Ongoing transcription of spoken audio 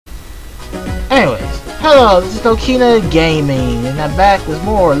Anyways, hello, this is Dokina Gaming, and I'm back with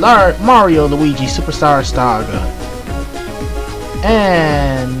more Mario Luigi Superstar Saga.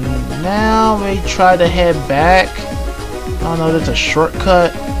 And now we try to head back. I don't know, there's a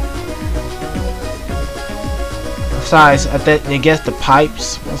shortcut. Besides, I guess the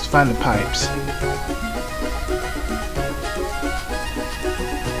pipes. Let's find the pipes.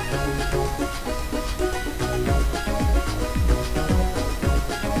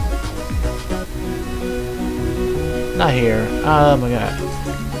 Not here. Oh my god.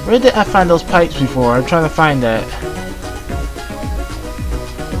 Where did I find those pipes before? I'm trying to find that.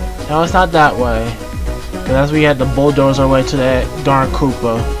 No, it's not that way. Cause that's we had to bulldoze our way to that darn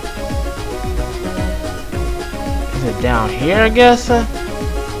Koopa. Is it down here, I guess?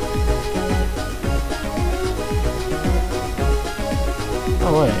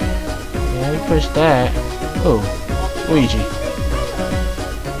 Oh wait. Yeah, we pushed that. Oh, Luigi.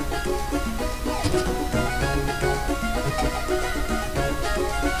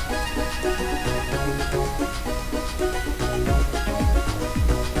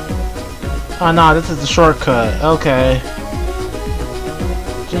 Oh no, this is the shortcut. Okay.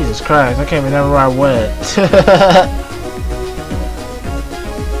 Jesus Christ, I can't remember where I went.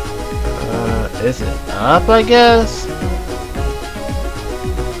 Is it up, I guess?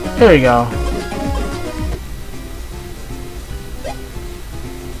 Here we go.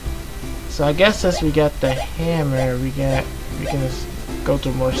 So I guess since we got the hammer, we can just go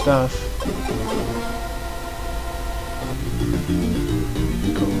through more stuff.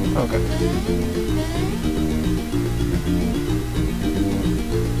 Okay.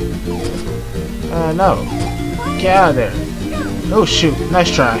 No. Get out of there. Oh shoot,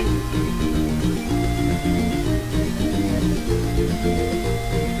 nice try.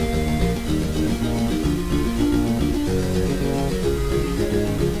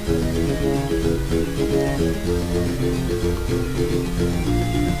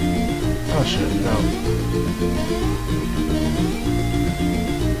 Oh shit, no.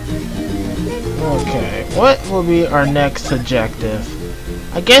 Okay, what will be our next objective?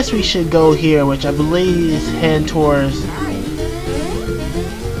 I guess we should go here, which I believe is heading towards...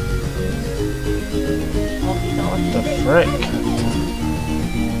 What the frick?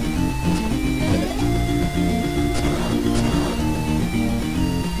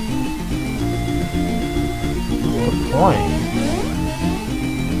 Good point.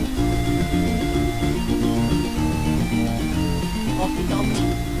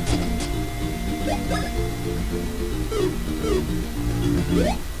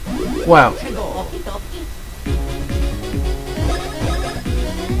 Wow.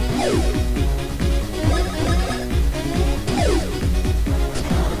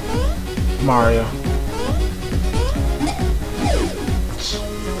 Mario.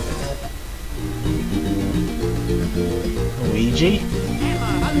 Luigi?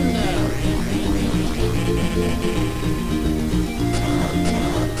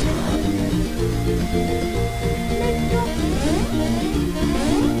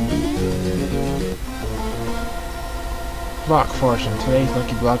 Block fortune. Today's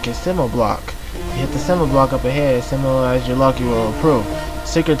lucky block is symbol block. You hit the symbol block up ahead, symbolize your lucky will improve.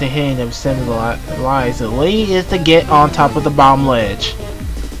 Secret to hitting them symbolizedly is to get on top of the bomb ledge.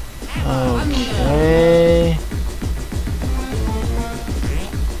 Okay.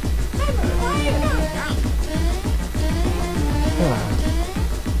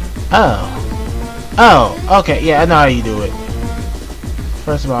 Oh. Oh, okay, yeah, I know how you do it.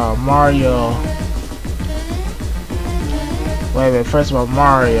 First of all, Mario. Wait a minute, first of all,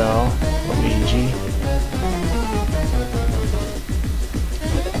 Mario, Luigi.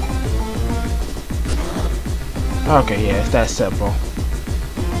 Okay, yeah, it's that simple.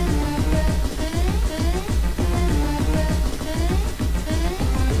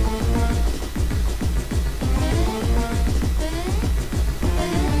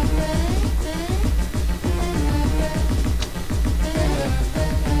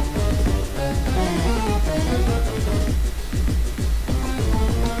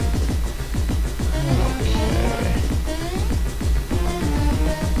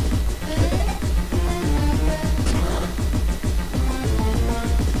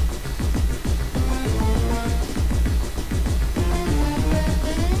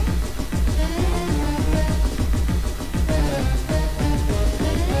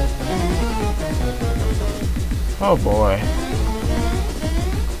 Oh boy.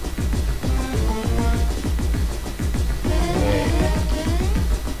 Wait.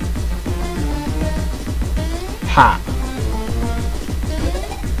 Ha.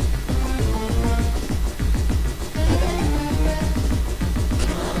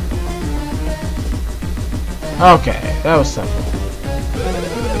 Okay, that was simple.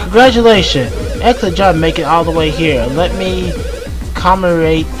 Congratulations! Excellent job making it all the way here. Let me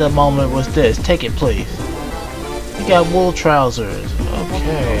commemorate the moment with this. Take it, please. You got wool trousers.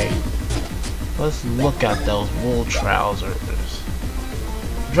 Okay. Let's look at those wool trousers.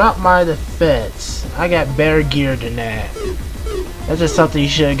 Drop my defense. I got better gear than that. That's just something you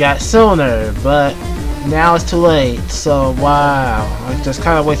should have got sooner, but now it's too late. So, wow. I just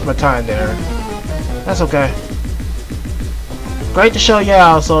kind of wasted my time there. That's okay. Great to show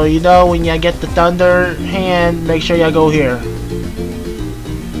y'all, so you know when y'all get the thunder hand, make sure y'all go here.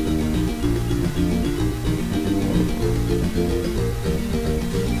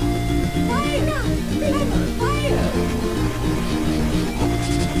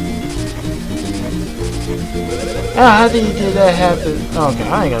 Ah, how did that happen? Okay,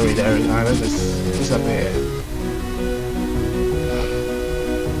 I ain't gonna read that every time. That's just up ahead.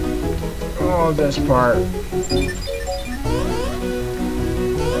 Oh, this part.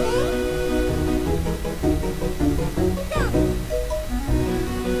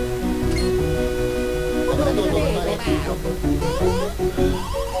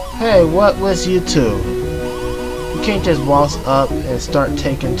 Hey, what was you two? You can't just waltz up and start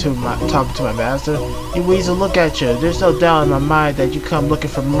talking to my master. You weasel, look at you. There's no doubt in my mind that you come looking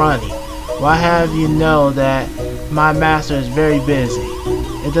for money. Why have you know that my master is very busy?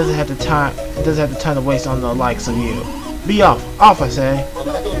 It doesn't have the time. It doesn't have the time to waste on the likes of you. Be off, I say.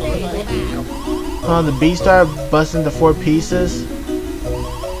 The beast star busting to 4 pieces.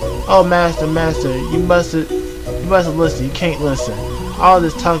 Oh, master, you must listen. You can't listen. All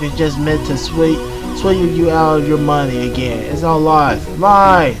this talk is just meant to sway you out of your money again. It's all lies.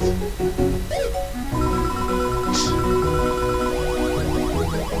 Lies!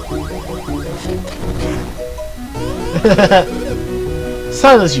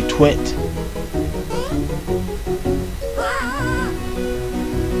 Silence, you twit.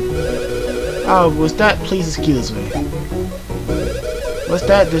 Oh, was that? Please excuse me. What's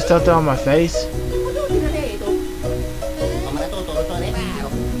that? There's something on my face?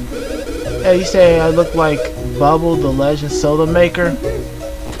 Hey, you say I look like Bubble, the legend soda maker?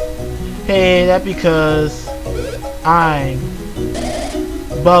 Hey, that's because I'm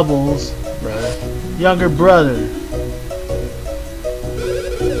Bubbles' younger brother.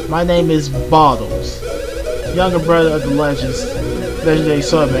 My name is Bottles, younger brother of the legendary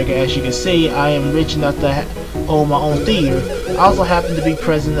soda maker. As you can see, I am rich enough to own my own theater. I also happen to be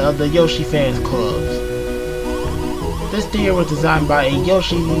president of the Yoshi fans clubs. This theater was designed by a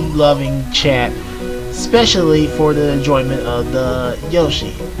Yoshi-loving chap, especially for the enjoyment of the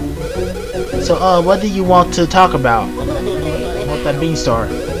Yoshi. So, what do you want to talk about? I want that beanstar.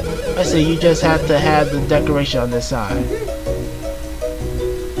 I see, you just have to have the decoration on this side.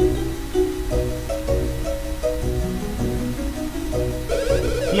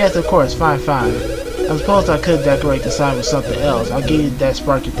 Yes, of course, fine. I suppose I could decorate the sign with something else. I'll give that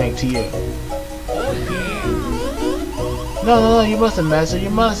sparky thing to you. No, you mustn't, master, you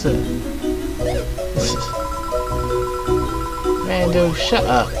mustn't. Man, dude, shut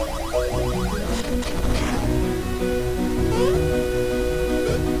up.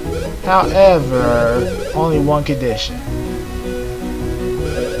 However, only one condition.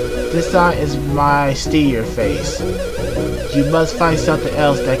 This sign is my steer face. You must find something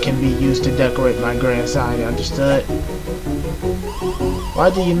else that can be used to decorate my grand sign, understood?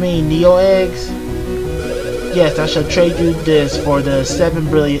 Why do you mean Neo eggs? Yes, I shall trade you this for the 7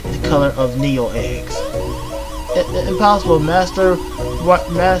 brilliant color of Neo eggs. Impossible, master.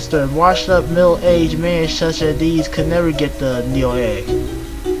 Washed up middle-aged men such as these could never get the Neo egg.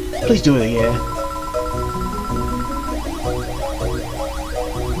 Please do it again.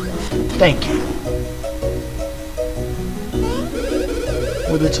 Thank you.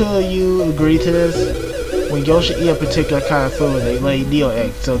 Will the two of you agree to this? When Yoshi eat a particular kind of food, they lay Neo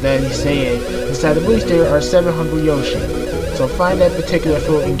eggs. So that he said, inside the booth there are 7 hungry Yoshi. So find that particular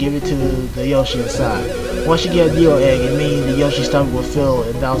food and give it to the Yoshi inside. Once you get a Neo egg, it means the Yoshi stomach will fill,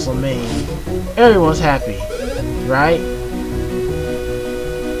 and that also means everyone's happy, right?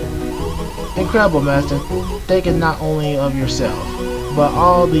 Incredible, master. Thinking not only of yourself, but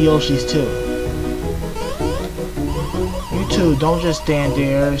all the Yoshis too. You two, don't just stand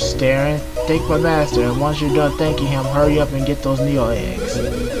there staring. Thank my master, and once you're done thanking him, hurry up and get those Neo eggs.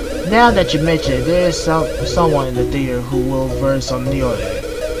 Now that you mention it, there is someone in the theater who will verse on Neo egg.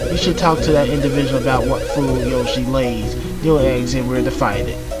 You should talk to that individual about what food Yoshi lays Neo eggs and where to find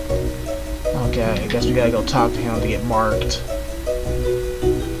it. Okay, I guess we gotta go talk to him to get marked.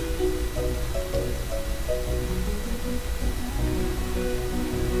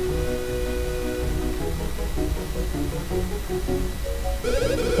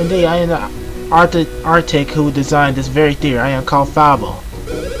 Indeed, I am the architect who designed this very theory. I am called Fable.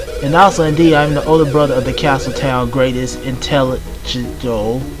 And also, indeed, I am the older brother of the castle town greatest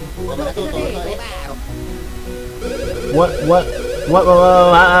intelligible. What?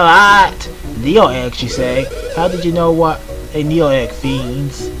 Neo egg, you say? How did you know what a Neo egg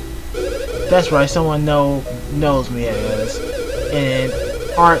means? That's right, someone knows me as an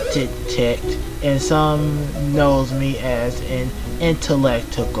architect, and some knows me as an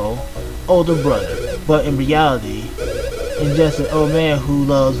intellectual older brother. But in reality, I'm just an old man who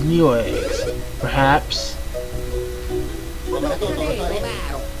loves Neo eggs. Perhaps.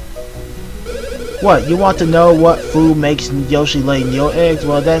 What, you want to know what food makes Yoshi lay Neo eggs?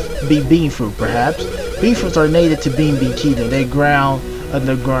 Well, that'd be bean fruit, perhaps. Bean fruits are native to Bean Kingdom. They ground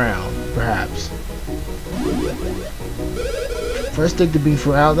underground, perhaps. First, dig the bean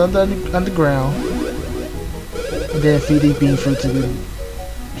fruit out underground, and then feed the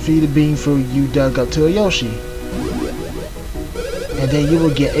bean fruit you dug up to a Yoshi, and then you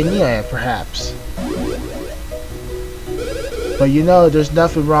will get a Neo egg, perhaps. But you know, there's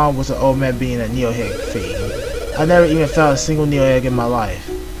nothing wrong with an old man being a Neo egg fiend. I never even found a single Neo egg in my life.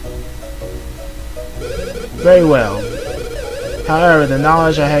 Very well. However, the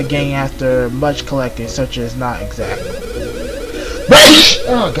knowledge I had gained after much collecting such is not exact.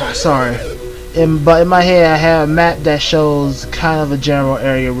 Oh god, sorry. But in my head I have a map that shows kind of a general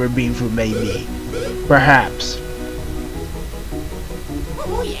area where bean fruit may be. Perhaps.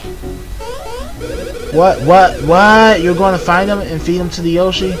 What? You're going to find them and feed them to the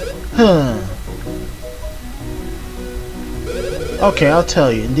Yoshi? Okay, I'll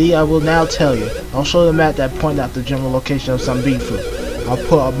tell you. Indeed, I will now tell you. I'll show the map that point out the general location of some bean fruit. I'll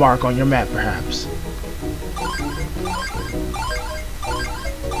put a mark on your map, perhaps.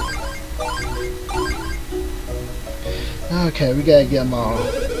 Okay, we gotta get them all.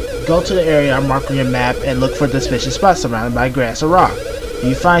 Go to the area I mark on your map and look for suspicious spots surrounded by grass or rock. If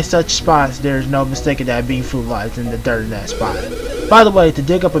you find such spots, there is no mistaking that a bean fruit lies in the dirt in that spot. By the way, to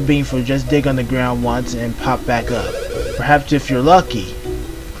dig up a bean fruit, just dig on the ground once and pop back up. Perhaps if you're lucky.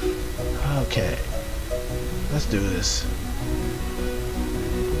 Okay, let's do this.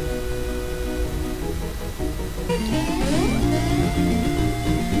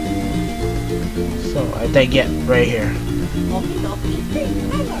 So I think, yeah, right here.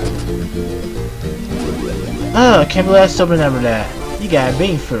 Oh, I can't believe I still remember that. You got a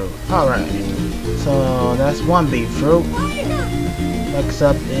bean fruit. Alright. So that's one bean fruit. Next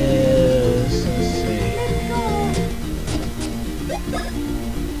up is, let's see.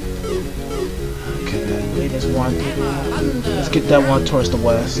 Okay, I believe there's one. Let's get that one towards the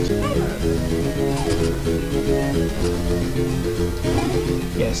west.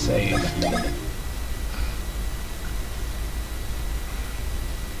 Yes, save.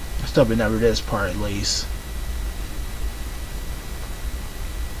 I still remember this part at least.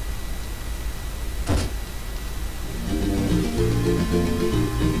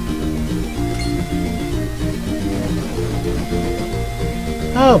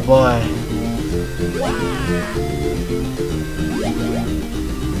 Oh boy.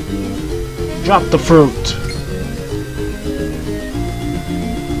 Drop the fruit.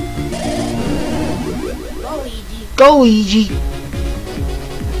 Go, Luigi.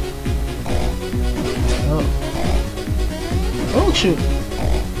 Oh. Oh shoot.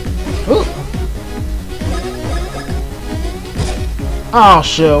 Oh. Oh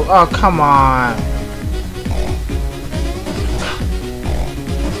shoot. Oh come on.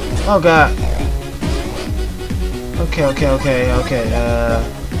 Oh god. Okay.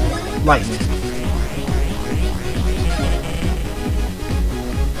 Lightning.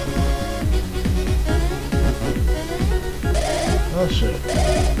 Oh shit.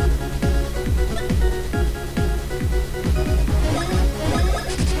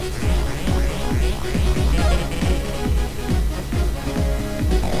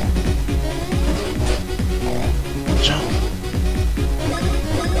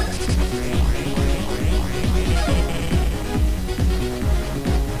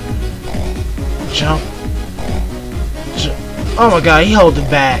 Jump. Jump. Oh my god, he held it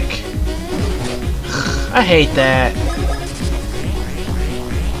back. I hate that.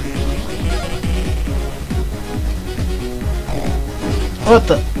 What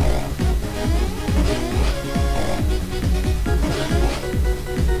the?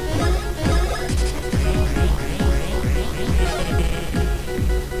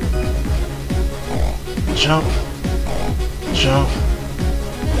 Jump. Jump.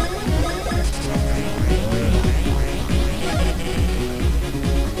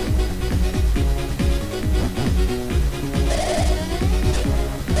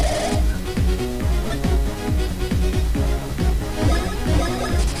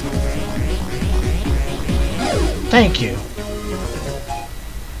 Thank you.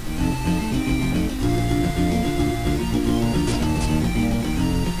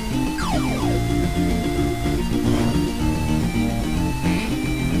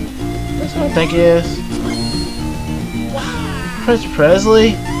 That's what I think it is. Prince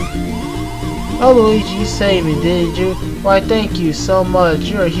Presley? Oh, Luigi, you saved me, did you? Why, thank you so much.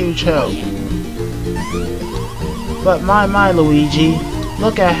 You're a huge help. But my, Luigi,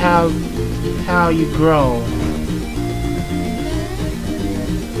 look at how you've grown.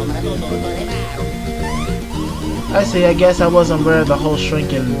 I see, I guess I wasn't aware of the whole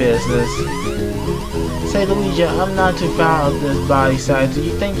shrinking business. Say, Luigi, I'm not too fond of this body size. Do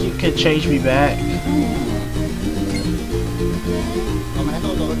you think you could change me back?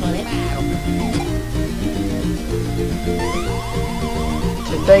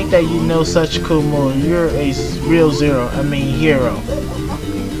 To think that you know such a cool move, you're a real hero.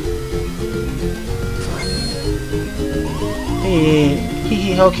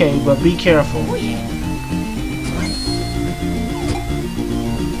 Hee, okay, but be careful.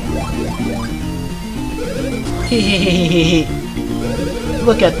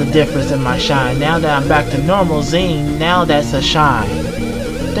 Look at the difference in my shine. Now that I'm back to normal Zine, now that's a shine.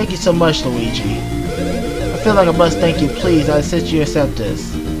 Thank you so much, Luigi. I feel like I must thank you. Please, I insist you accept this.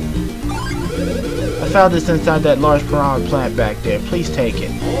 I found this inside that large piranha plant back there. Please take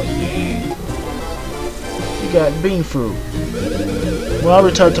it. You got bean fruit. Well, I'll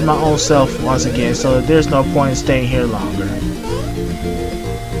return to my own self once again, so there's no point in staying here longer.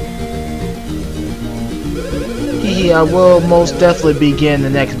 I will most definitely begin the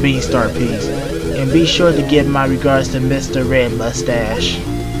next Beanstar piece. And be sure to give my regards to Mr. Red Mustache.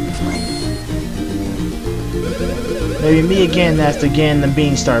 Maybe me again after getting the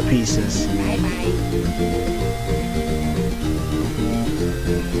Beanstar pieces.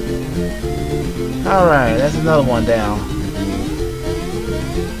 Alright, that's another one down.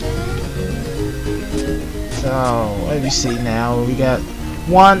 So, let me see now. We got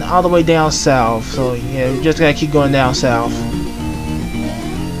one all the way down south, so yeah, we just gotta keep going down south.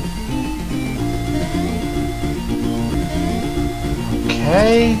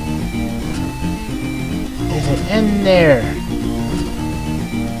 Okay, is it in there?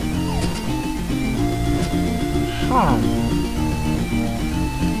 Huh.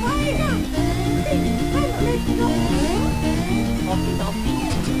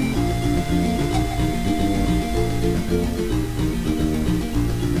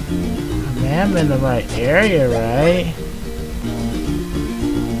 I'm in the right area, right?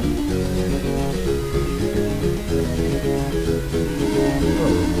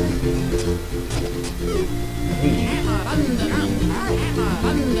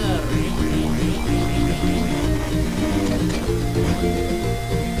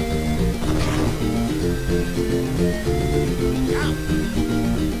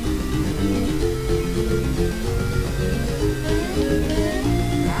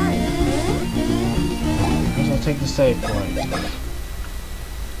 Take the save point.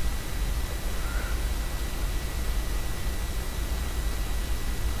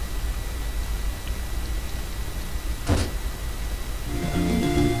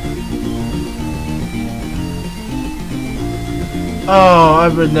 Oh, I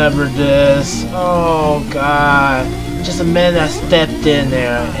remember this. Oh God. Just a minute I stepped in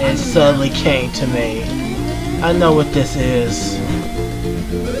there and it suddenly came to me. I know what this is.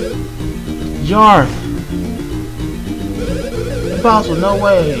 Yarf! Impossible, no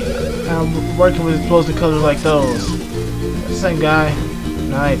way. I'm working with explosive colors like those. Same guy.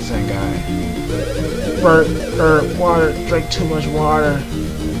 No, I ain't the same guy. Burp, water, drink too much water.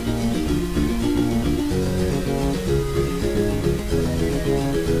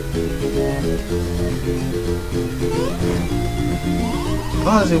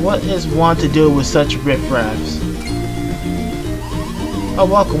 Honestly, what is one to do with such riffraffs? Oh,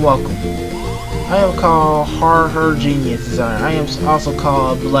 welcome. I am called Her Genius Designer. I am also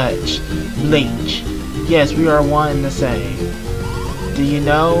called Bleach. Yes, we are one and the same. Do you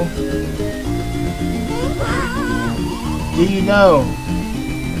know?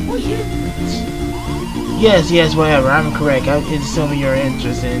 Yes, whatever. I'm correct. I'm assuming you're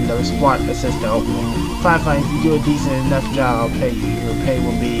interested in the Spot Assistant opening. Fine. If you do a decent enough job, I'll pay you. Your pay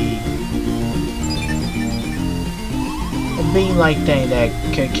will be a beam-like thing that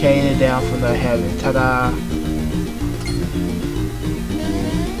could cater down from the heaven. Ta-da!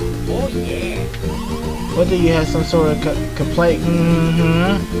 Oh yeah. What, do you have some sort of complaint?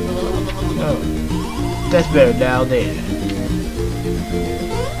 Oh, that's better down there.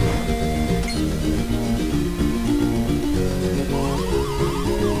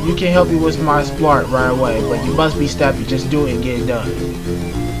 You can help you with my splart right away, but you must be snappy. Just do it and get it done.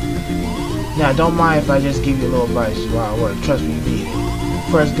 Now, don't mind if I just give you a little advice while I work. Trust me, you need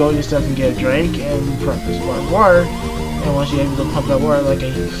it. First, go yourself and get a drink and spark water. And once you're able to pump that water like a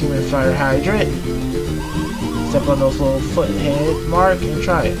human fire hydrant, step on those little foot head mark and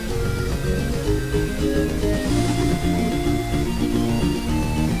try it.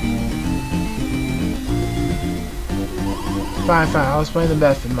 Fine, I'll explain the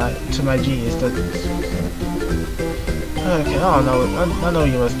method to my genius. Okay, I know what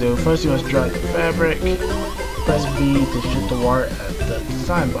you must do. First, you must dry the fabric. Press B to shoot the water at the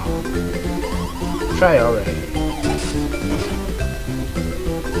design bomb. Try it already.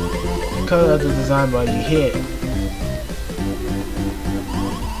 The color of the design bomb you hit.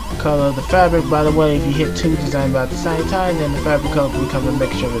 Color of the fabric, by the way, if you hit two design bombs at the same time, then the fabric color will become a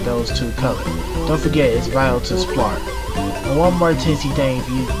mixture of those two colors. Don't forget, it's vital to splart. And one more tasty thing, if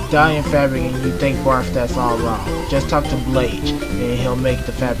you dye in fabric and you think barf, that's all wrong. Just talk to Blage and he'll make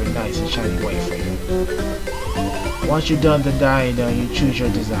the fabric nice and shiny white for you. Once you're done the dyeing, you choose your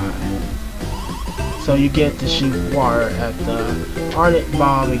design. So you get to shoot water at the ardent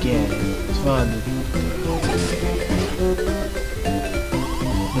bomb again. It's fun.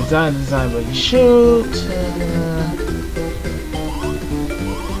 Design, but you shoot.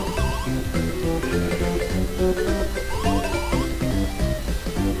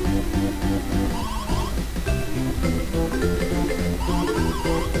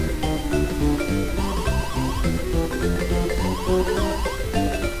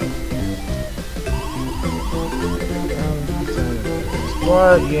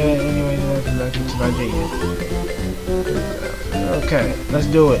 Yeah, anyway, that's back to my genius. Okay, let's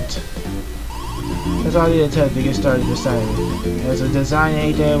do it. That's all you have to get started designing. As a design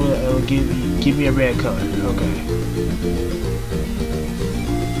ain't there, it will give me a red color. Okay.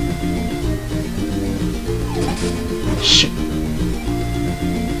 Shoot.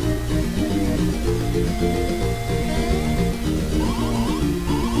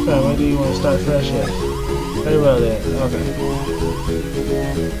 So, when do you want to start fresh at? Very well then. Okay.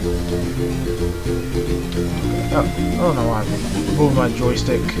 Oh, I don't know why I moved my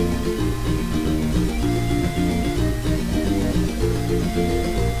joystick.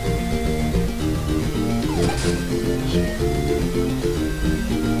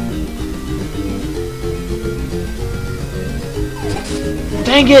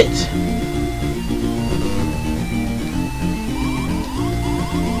 Dang it!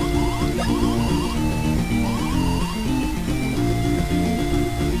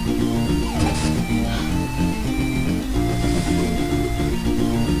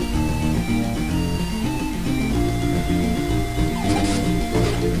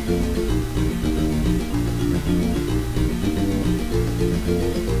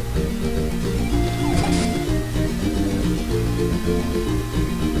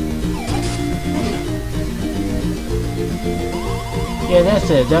 Yeah, that's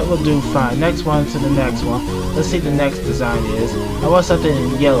it. That will do fine. Next one to the next one. Let's see the next design is. I want something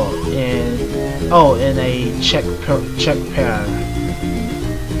in yellow and in a check pattern.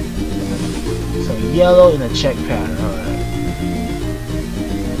 So yellow in a check pattern. All right.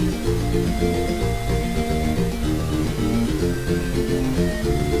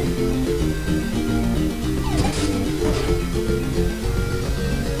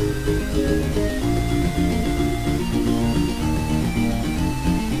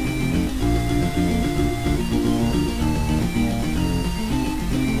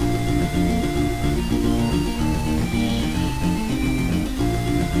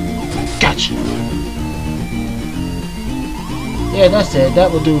 Yeah, that's it.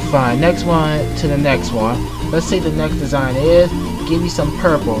 That will do fine. Next one to the next one. Let's see the next design is. Give me some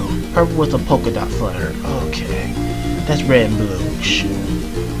purple. Purple with a polka dot flutter. Okay. That's red and blue. Shoot.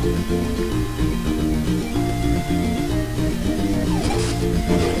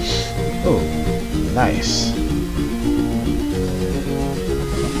 Oh, nice.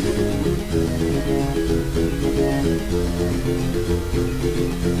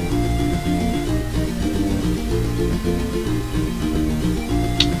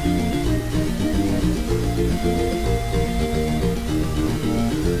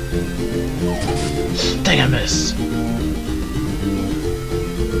 Dang, I missed.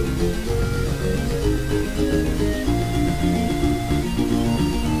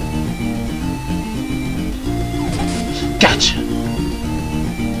 Gotcha.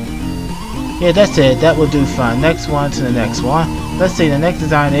 Yeah, that's it. That will do fine. Next one to the next one. Let's see. The next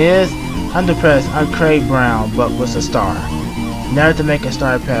design is under press. I crave brown, but with a star. Now to make a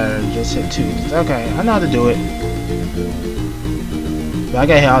star pattern, just hit 2. Okay, I know how to do it. But I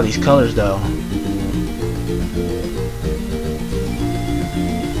gotta hit all these colors though.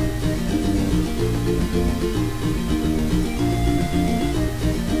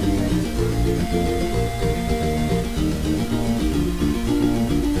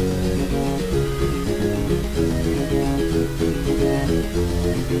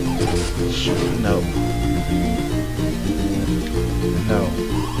 No. No.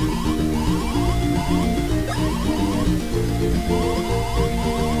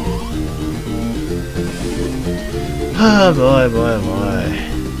 Oh boy, boy, boy.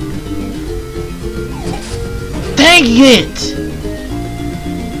 Dang it!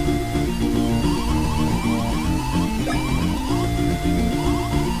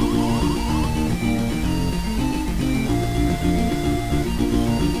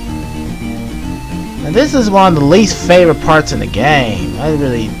 And this is one of the least favorite parts in the game. I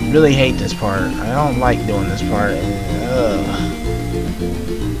really hate this part. I don't like doing this part.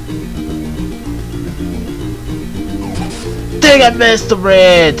 Dang, I missed the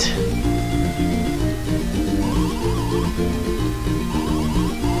red!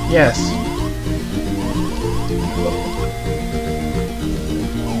 Yes.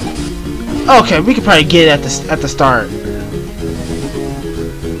 Okay, we could probably get it at the start.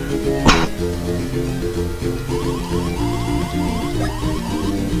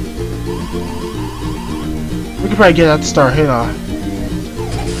 We could probably get it at the start. Hang on.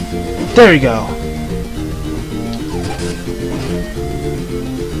 There we go.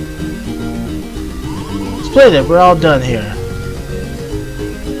 Split it. We're all done here.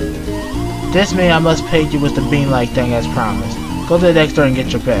 This means I must pay you with the bean-like thing as promised. Go to the next door and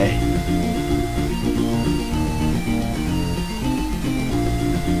get your pay.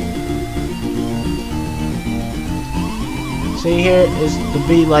 See, here is the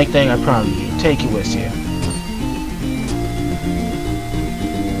bean-like thing I promised you. Take it with you.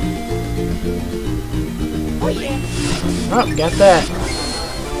 Oh yeah. Oh, got that.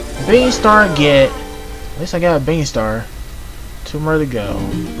 Bean star get. At least I got a bean star. 2 more to go.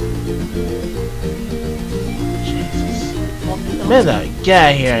 Jesus. Man, get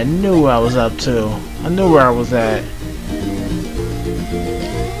out of here. I knew what I was up to. I knew where I was at.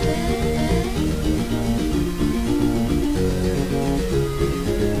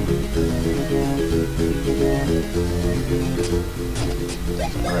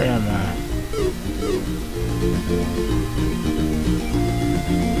 Where am I?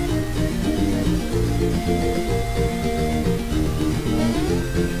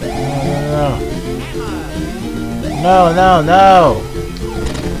 No, no, no!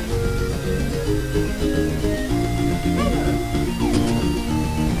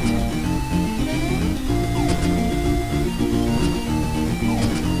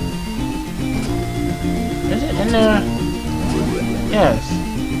 Is it in there? Yes.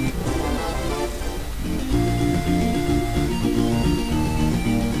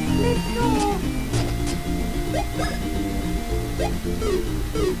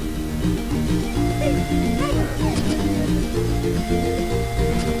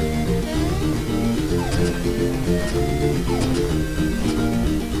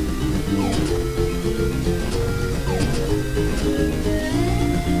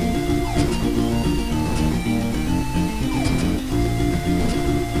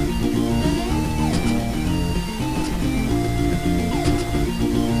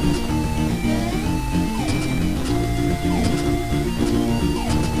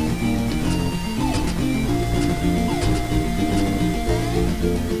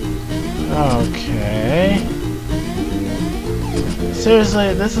 Okay.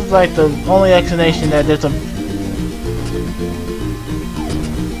 Seriously, this is like the only explanation that there's a...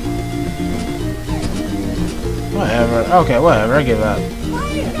 Whatever. Okay, whatever. I give up.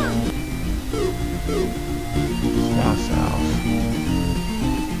 Down south.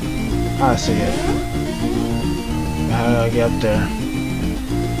 I see it. How do I get up there?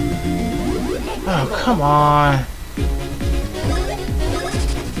 Oh, come on.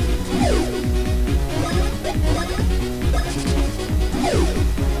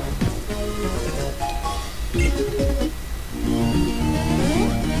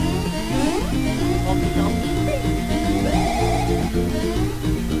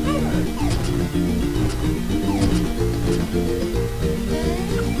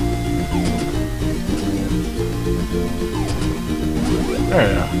 There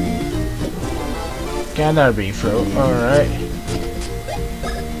we go. Got another bean fruit. Alright.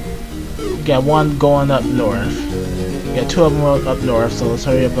 We got one going up north. We got 2 of them up north, so let's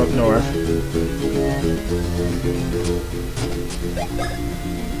hurry up north.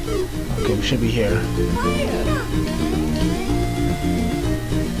 Okay, we should be here.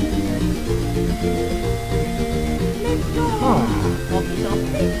 Huh.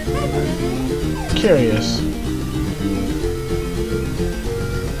 Curious.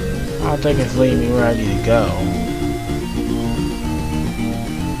 I don't think it's leading me where I need to go.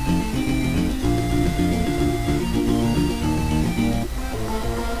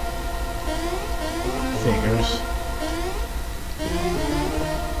 Figures.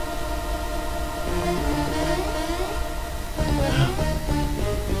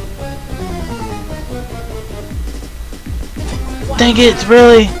 Dang it,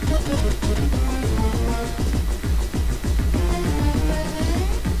 really?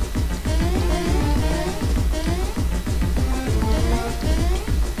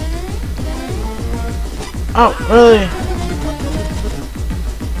 Oh, really?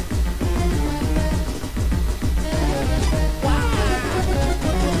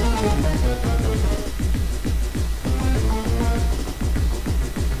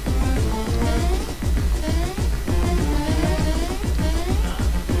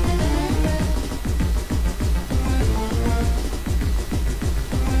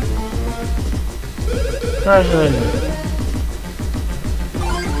 Congratulations.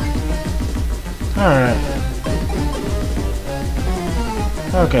 Alright.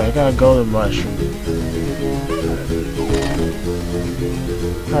 Okay, I got a golden mushroom.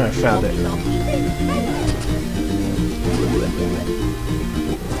 Alright, found it.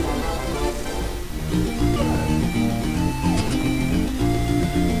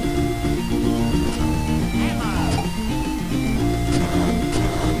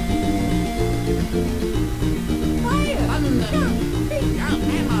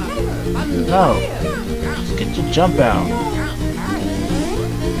 No. Just get your jump out.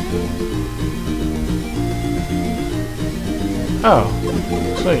 Oh,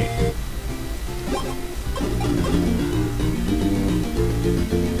 sweet.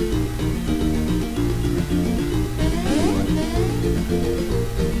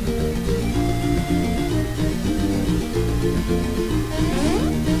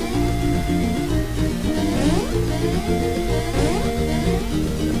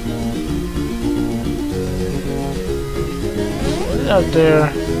 Out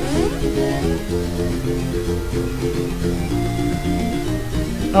there.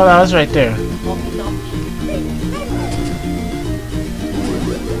 Oh, that was right there. I'm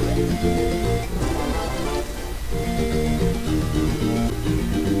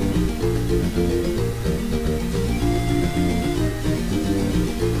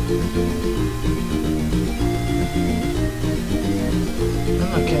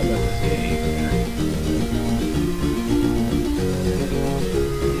not caring about this game.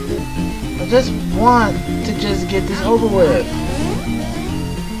 I just want to just get this over with.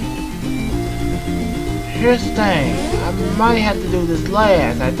 Here's the thing, I might have to do this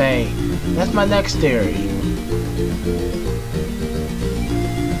last, I think. That's my next theory.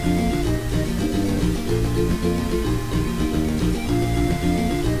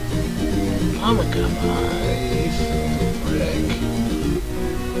 Oh my god, frick.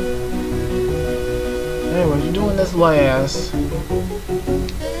 Anyway, you're doing this last.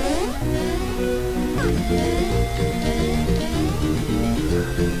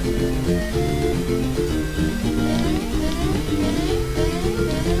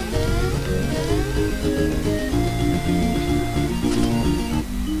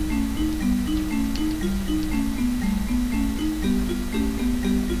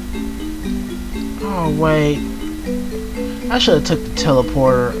 Oh wait, I should have took the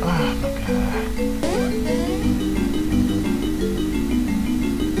teleporter. Oh my god.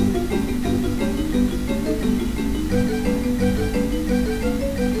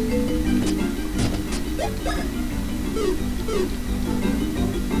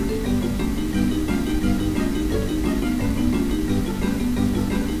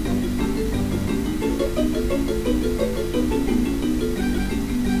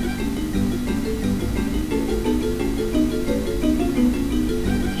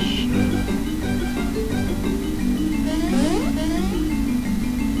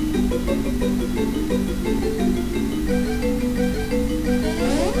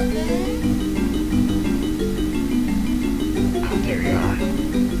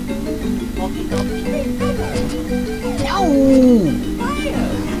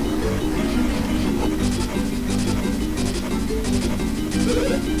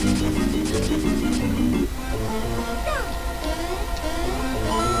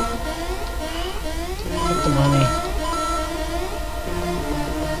 Get the money.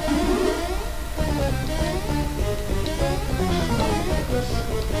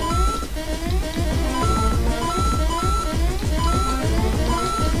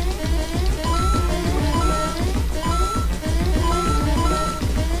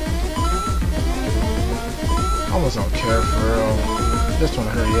 just don't care for real. Just wanna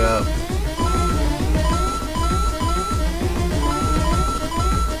hurry up.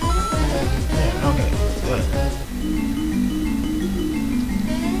 Yeah, okay, good.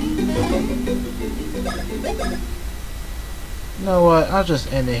 You know what? I'll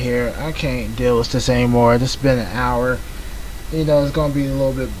just end it here. I can't deal with this anymore. It's been an hour. You know, it's gonna be a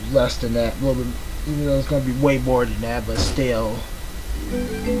little bit less than that. A little bit, even though it's gonna be way more than that, but still. I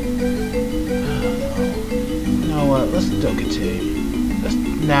don't know. You know what? Let's still continue.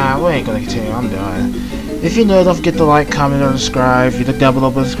 Nah, we ain't gonna continue. I'm done. If you're new, don't forget to like, comment, or subscribe. If you look down below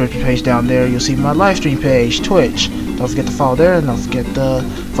the description page down there, you'll see my live stream page, Twitch. Don't forget to follow there, and don't forget to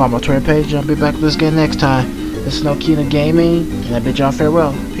follow my Twitter page. And I'll be back with this again next time. This is Nokina Gaming, and I bid y'all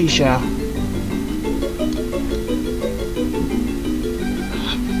farewell. Peace out.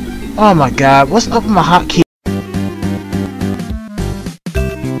 Oh my god, what's up with my hotkey?